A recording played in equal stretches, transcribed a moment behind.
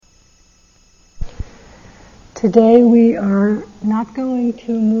Today we are not going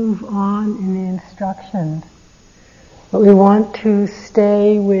to move on in the instructions, but we want to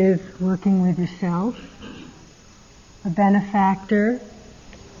stay with working with yourself, a benefactor,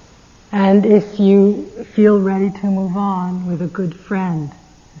 and if you feel ready to move on, with a good friend,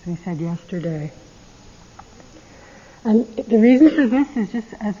 as we said yesterday. And the reason for this is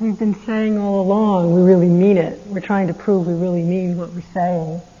just as we've been saying all along, we really mean it. We're trying to prove we really mean what we're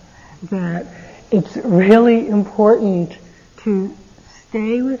saying, that it's really important to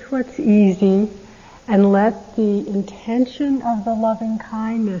stay with what's easy and let the intention of the loving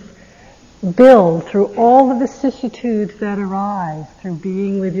kindness build through all the vicissitudes that arise through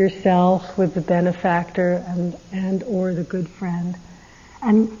being with yourself, with the benefactor and or the good friend,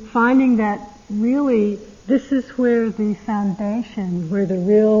 and finding that really this is where the foundation, where the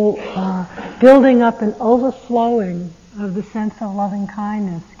real building up and overflowing of the sense of loving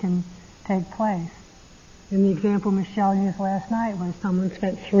kindness can take place. In the example Michelle used last night, where someone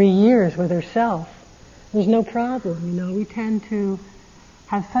spent 3 years with herself, there's no problem. We tend to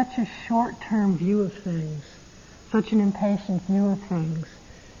have such a short-term view of things, such an impatient view of things.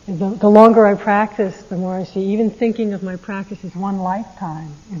 The longer I practice, the more I see even thinking of my practice as one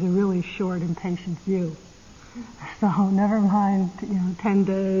lifetime is a really short, impatient view. So never mind, 10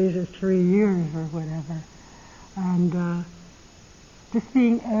 days or 3 years or whatever. And just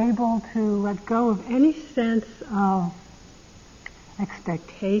being able to let go of any sense of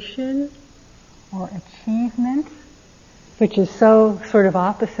expectation or achievement, which is so sort of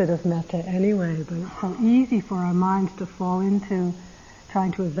opposite of metta anyway, but it's so easy for our minds to fall into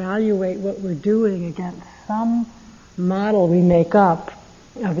trying to evaluate what we're doing against some model we make up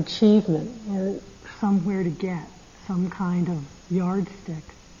of achievement, or somewhere to get, some kind of yardstick.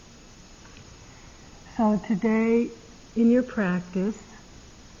 So today, in your practice,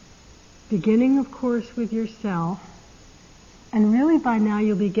 beginning of course with yourself, and really by now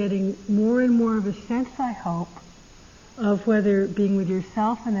you'll be getting more and more of a sense, I hope, of whether being with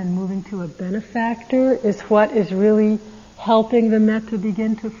yourself and then moving to a benefactor is what is really helping the metta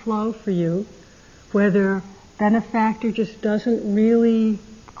begin to flow for you, whether benefactor just doesn't really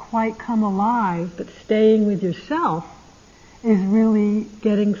quite come alive, but staying with yourself is really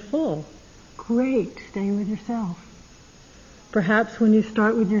getting full. Great, stay with yourself. Perhaps when you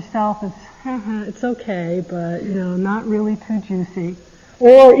start with yourself, it's okay, but not really too juicy,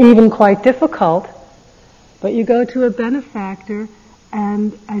 or even quite difficult. But you go to a benefactor,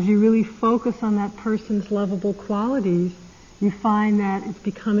 and as you really focus on that person's lovable qualities, you find that it's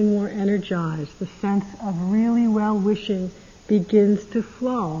becoming more energized. The sense of really well-wishing begins to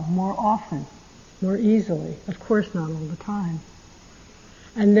flow more often, more easily. Of course, not all the time.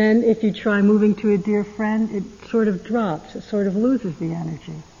 And then if you try moving to a dear friend, it sort of drops, it sort of loses the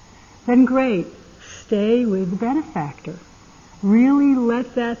energy. Then great, stay with the benefactor. Really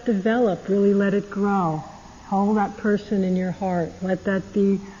let that develop, really let it grow. Hold that person in your heart. Let that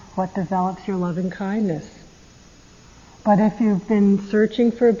be what develops your loving kindness. But if you've been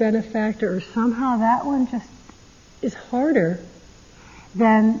searching for a benefactor, or somehow that one just is harder,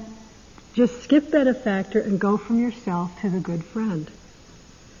 then just skip benefactor and go from yourself to the good friend.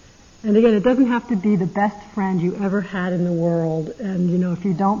 And again, it doesn't have to be the best friend you ever had in the world. And if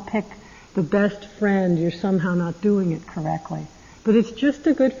you don't pick the best friend, you're somehow not doing it correctly. But it's just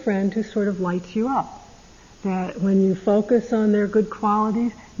a good friend who sort of lights you up. That when you focus on their good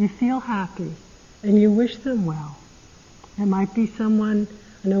qualities, you feel happy and you wish them well. It might be someone,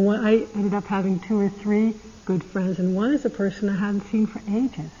 I ended up having 2 or 3 good friends, and one is a person I hadn't seen for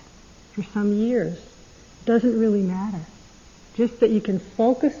ages, for some years. It doesn't really matter. Just that you can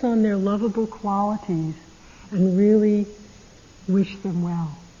focus on their lovable qualities and really wish them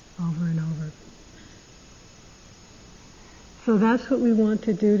well over and over. So that's what we want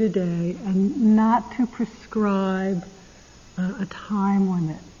to do today, and not to prescribe a time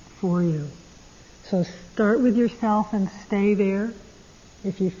limit for you. So start with yourself and stay there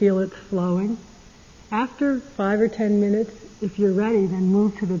if you feel it's flowing. After 5 or 10 minutes, if you're ready, then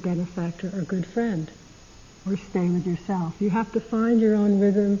move to the benefactor or good friend, or stay with yourself. You have to find your own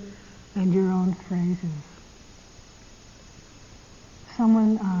rhythm and your own phrases.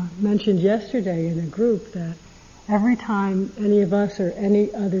 Someone mentioned yesterday in a group that every time any of us or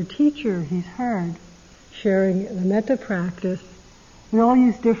any other teacher he's heard sharing the metta practice, we all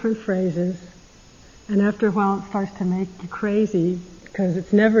use different phrases, and after a while it starts to make you crazy because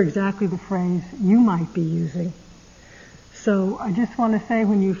it's never exactly the phrase you might be using. So I just want to say,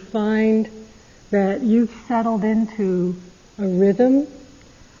 when you find that you've settled into a rhythm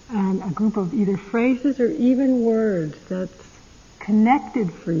and a group of either phrases or even words that's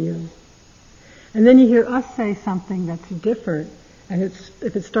connected for you, And then you hear us say something that's different, and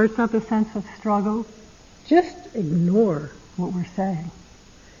if it starts up a sense of struggle, just ignore what we're saying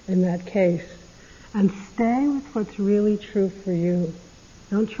in that case, and stay with what's really true for you.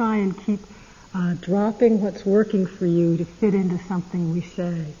 Don't try and keep dropping what's working for you to fit into something we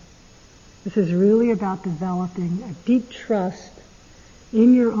say. This is really about developing a deep trust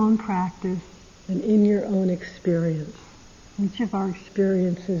in your own practice and in your own experience. Each of our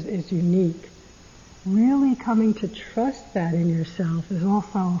experiences is unique. Really coming to trust that in yourself is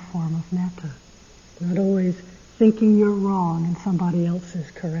also a form of metta. Not always thinking you're wrong and somebody else is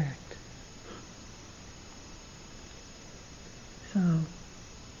correct. So,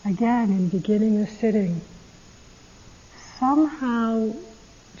 again, in beginning the sitting, somehow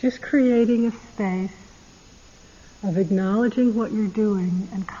just creating a space of acknowledging what you're doing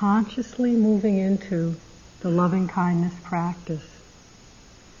and consciously moving into the loving kindness practice.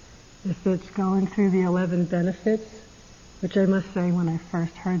 If it's going through the 11 benefits, which I must say when I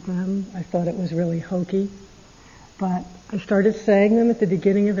first heard them, I thought it was really hokey. But I started saying them at the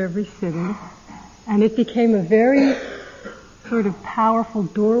beginning of every sitting, and it became a very sort of powerful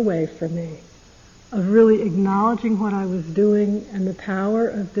doorway for me of really acknowledging what I was doing and the power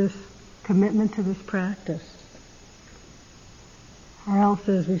of this commitment to this practice. Or else,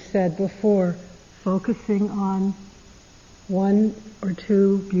 as we said before, focusing on one or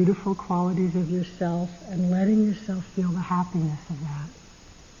two beautiful qualities of yourself and letting yourself feel the happiness of that.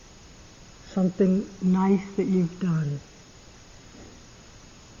 Something nice that you've done.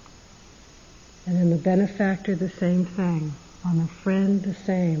 And in the benefactor, the same thing. On the friend, the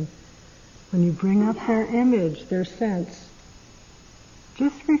same. When you bring up their image, their sense,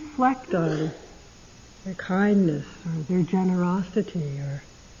 just reflect on their kindness or their generosity or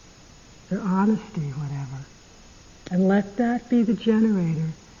their honesty, whatever. And let that be the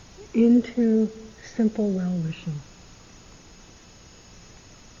generator into simple well-wishing.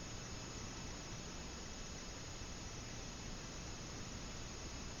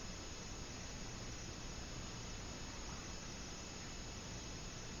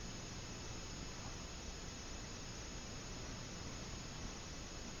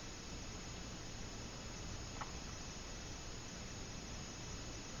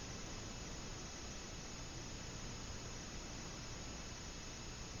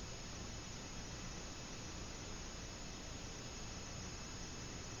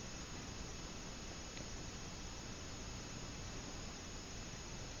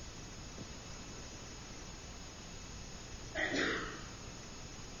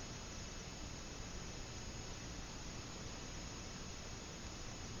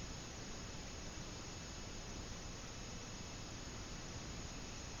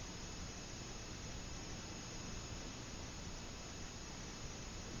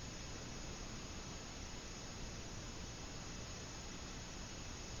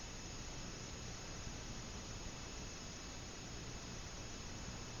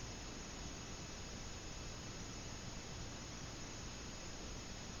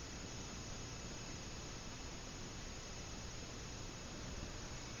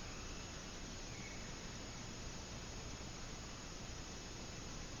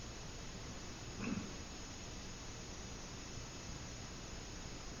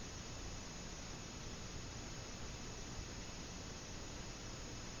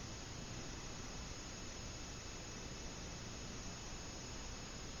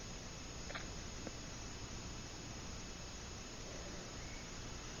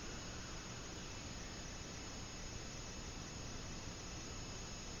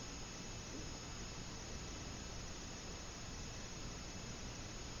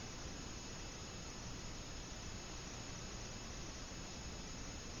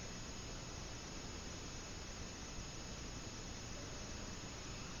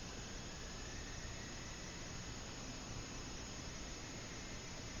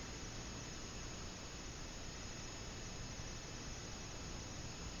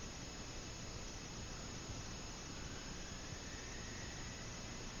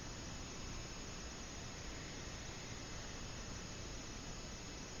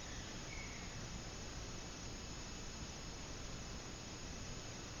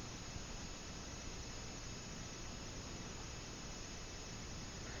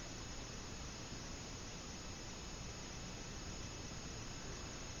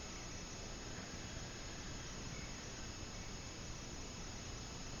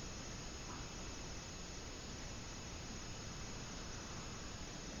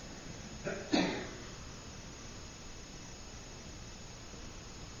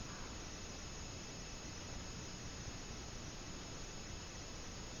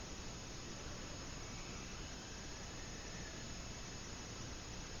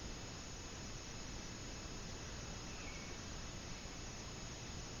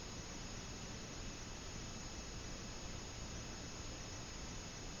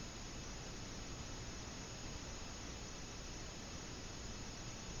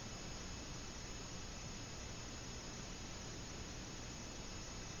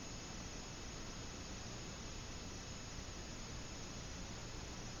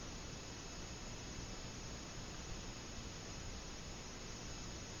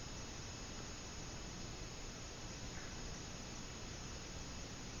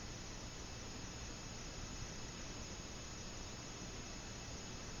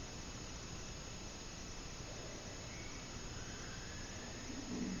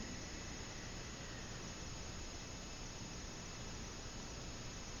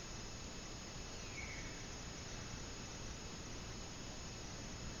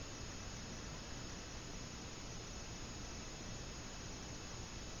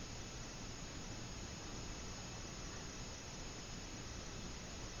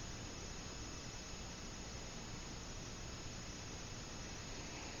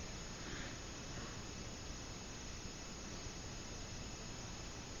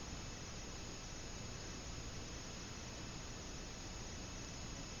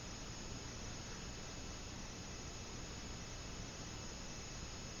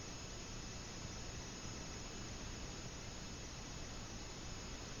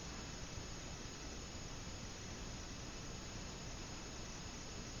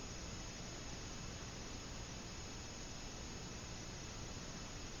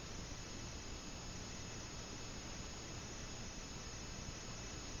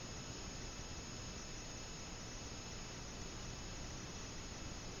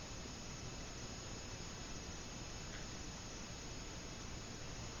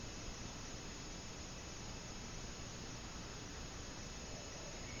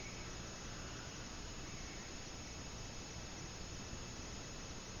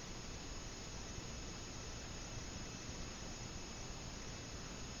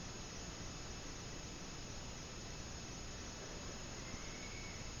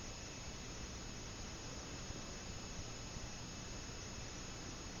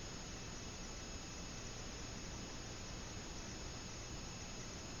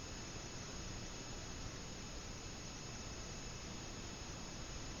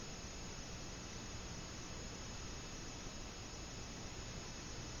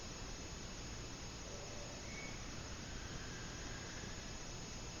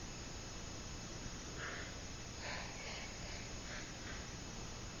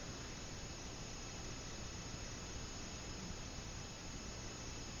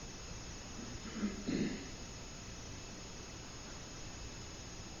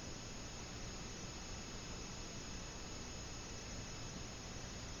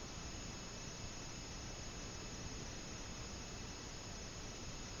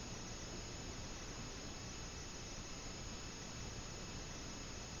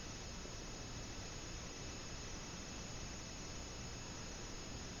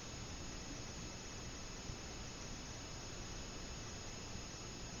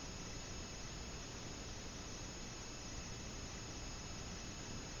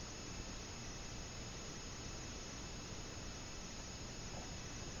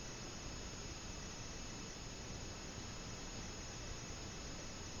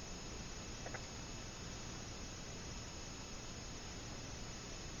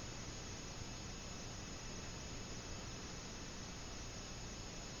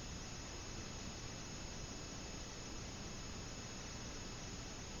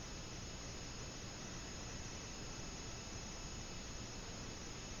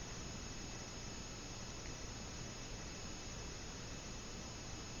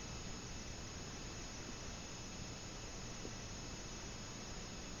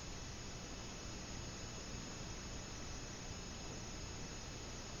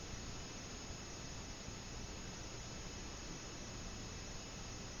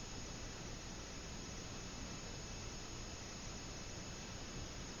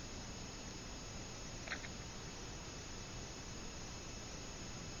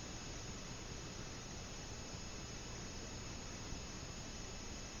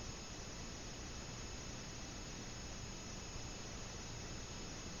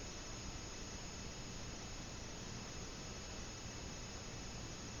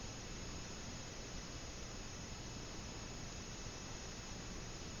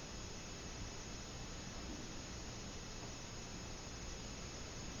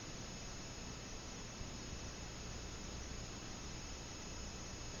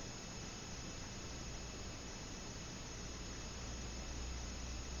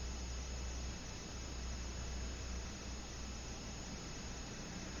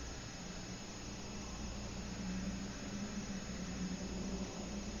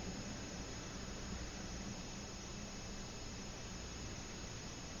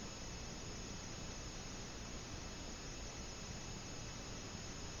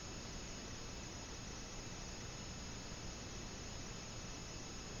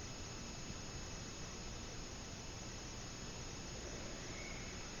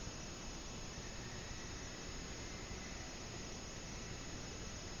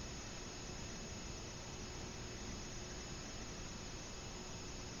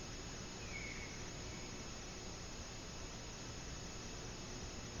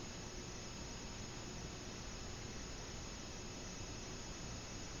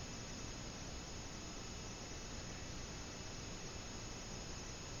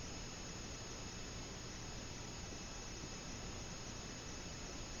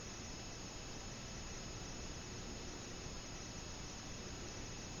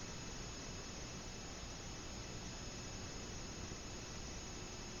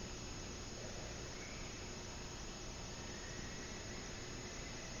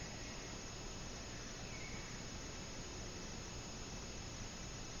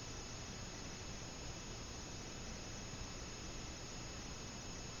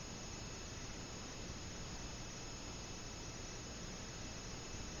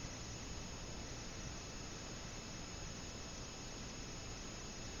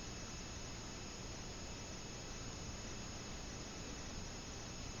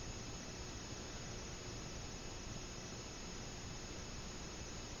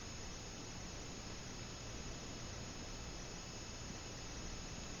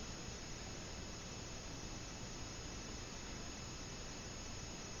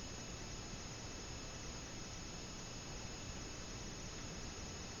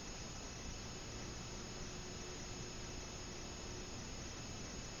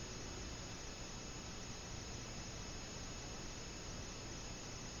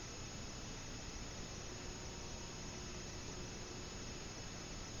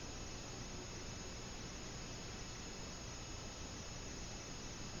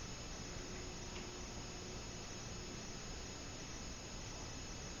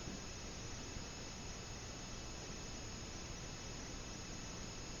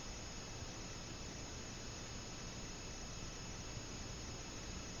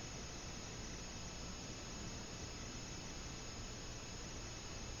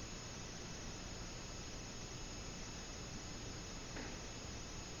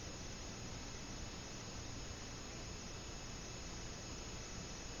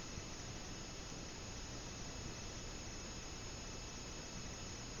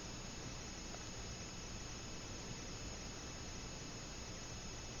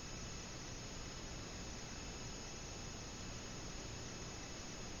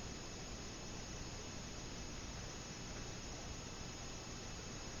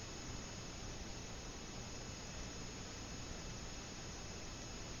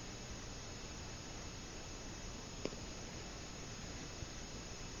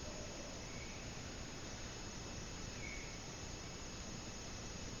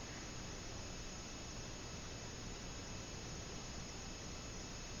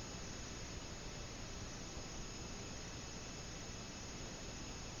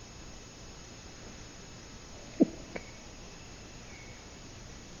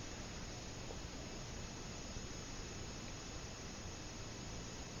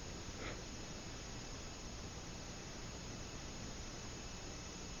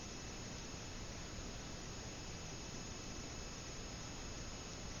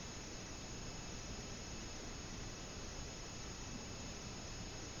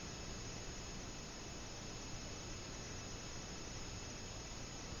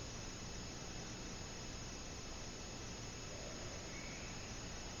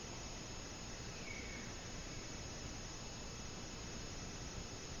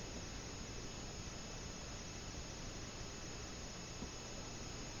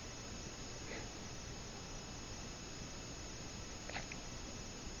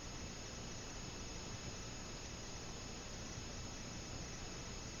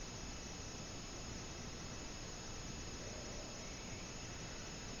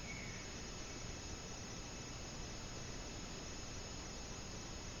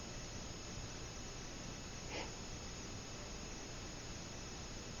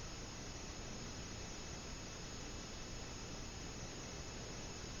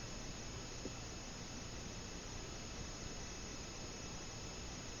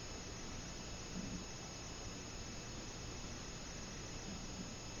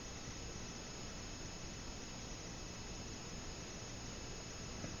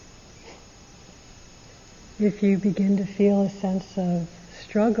 if you begin to feel a sense of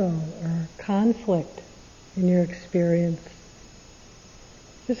struggle or conflict in your experience,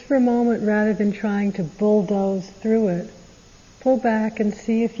 just for a moment, rather than trying to bulldoze through it, pull back and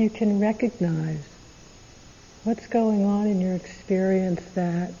see if you can recognize what's going on in your experience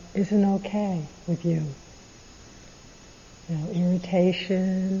that isn't okay with you.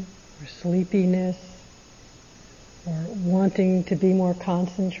 Irritation or sleepiness or wanting to be more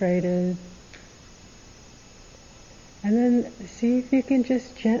concentrated. And then see if you can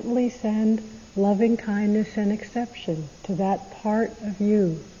just gently send loving kindness and acceptance to that part of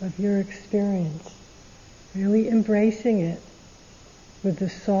you, of your experience. Really embracing it with the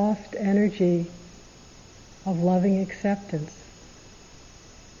soft energy of loving acceptance.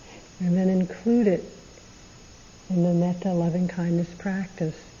 And then include it in the metta loving kindness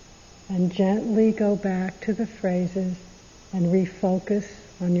practice. And gently go back to the phrases and refocus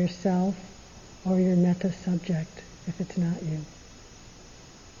on yourself or your metta subject if it's not you.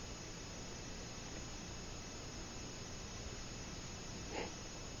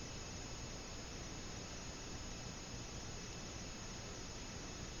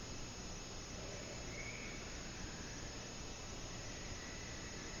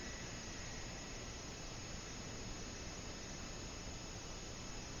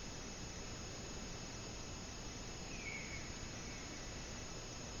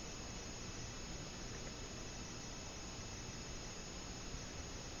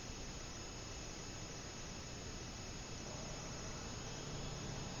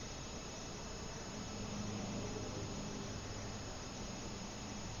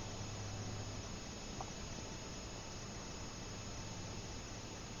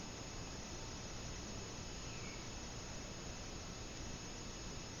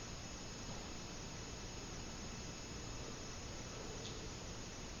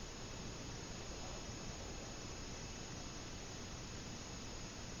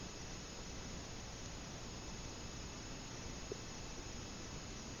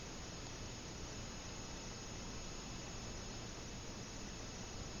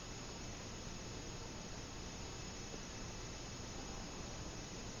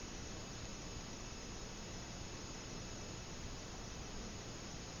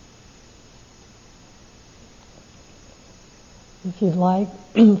 If you'd like,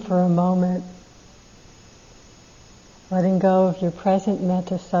 for a moment, letting go of your present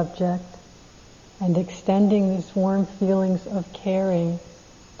metta subject and extending these warm feelings of caring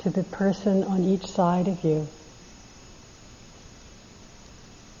to the person on each side of you.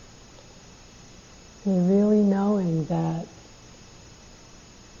 You're really knowing that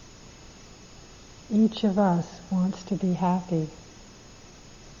each of us wants to be happy.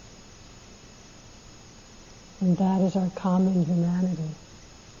 And that is our common humanity.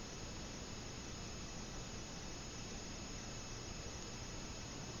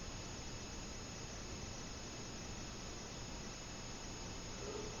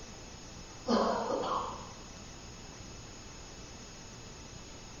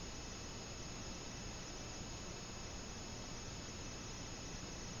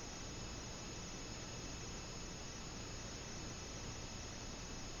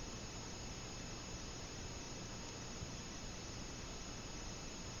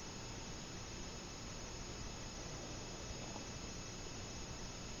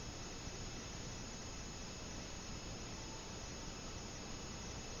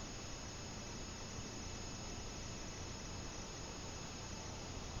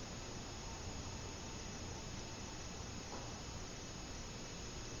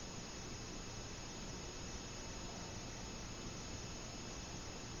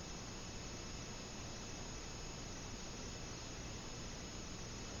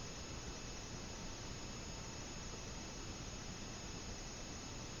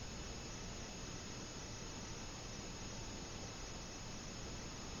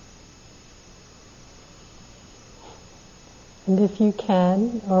 And if you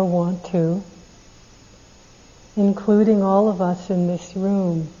can or want to, including all of us in this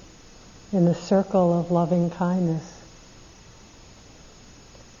room, in the circle of loving kindness,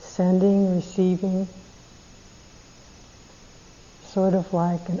 sending, receiving, sort of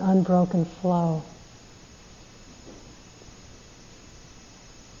like an unbroken flow.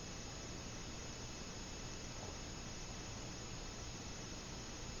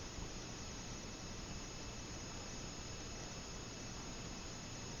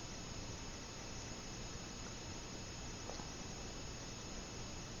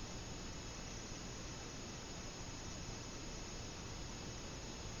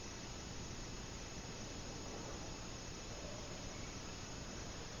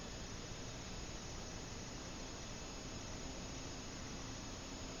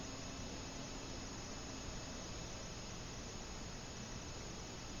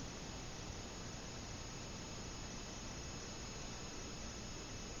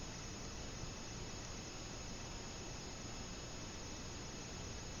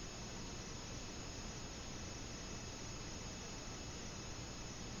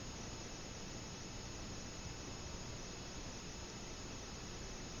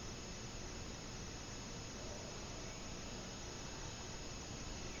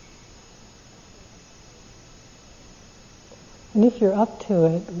 And if you're up to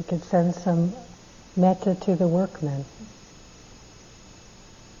it, we could send some metta to the workmen.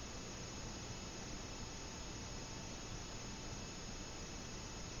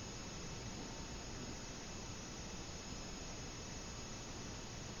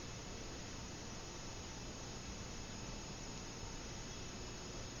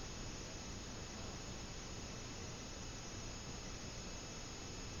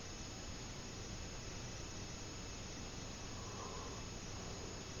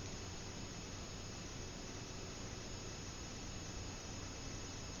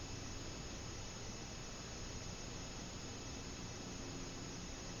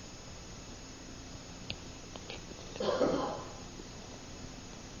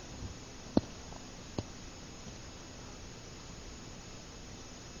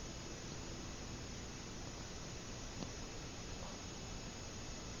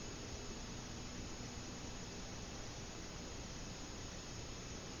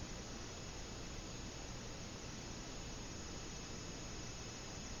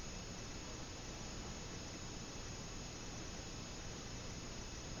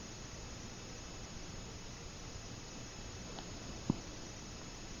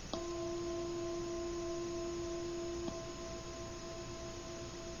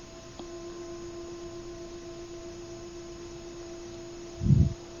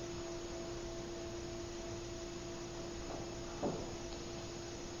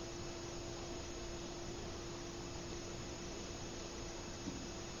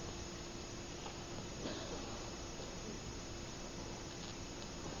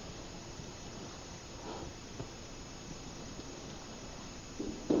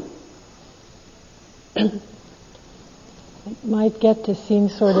 It might get to seem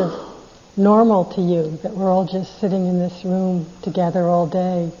sort of normal to you that we're all just sitting in this room together all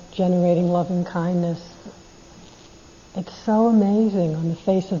day, generating loving kindness. It's so amazing on the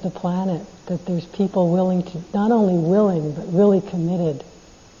face of the planet that there's people willing to, not only willing, but really committed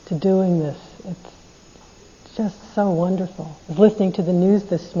to doing this. It's just so wonderful. I was listening to the news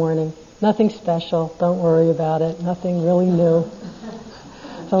this morning. Nothing special, don't worry about it, nothing really new.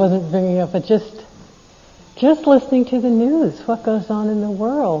 So I wasn't bringing up, but just listening to the news, what goes on in the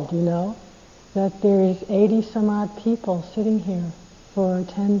world, that there's 80 some odd people sitting here for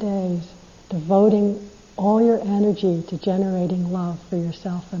 10 days, devoting all your energy to generating love for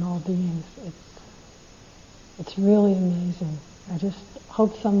yourself and all beings. It's really amazing. I just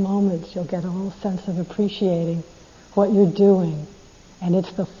hope some moments you'll get a little sense of appreciating what you're doing. And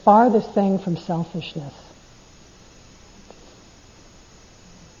it's the farthest thing from selfishness.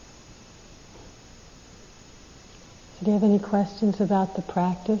 Do you have any questions about the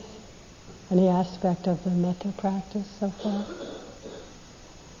practice? Any aspect of the metta practice so far?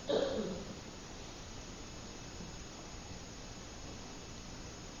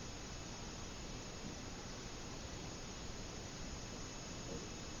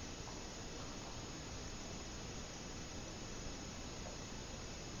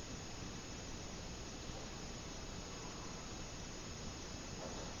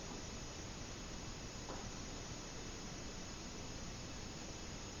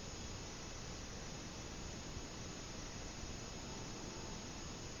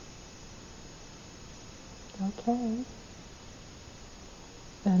 Okay.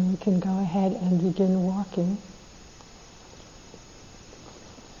 Then we can go ahead and begin walking.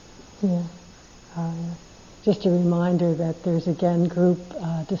 Yeah. Just a reminder that there's again group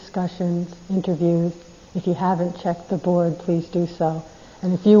discussions, interviews. If you haven't checked the board, please do so.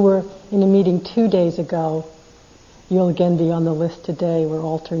 And if you were in a meeting 2 days ago, you'll again be on the list today. We're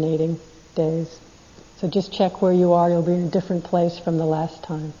alternating days. So just check where you are. You'll be in a different place from the last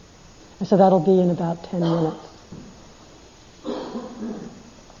time. And so that'll be in about 10 minutes.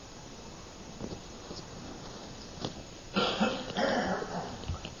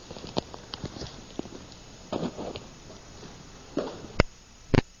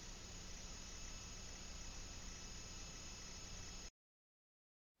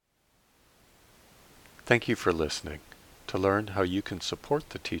 Thank you for listening. To learn how you can support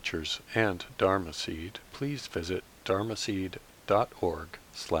the teachers and Dharma Seed, please visit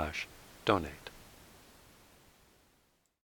dharmaseed.org/donate.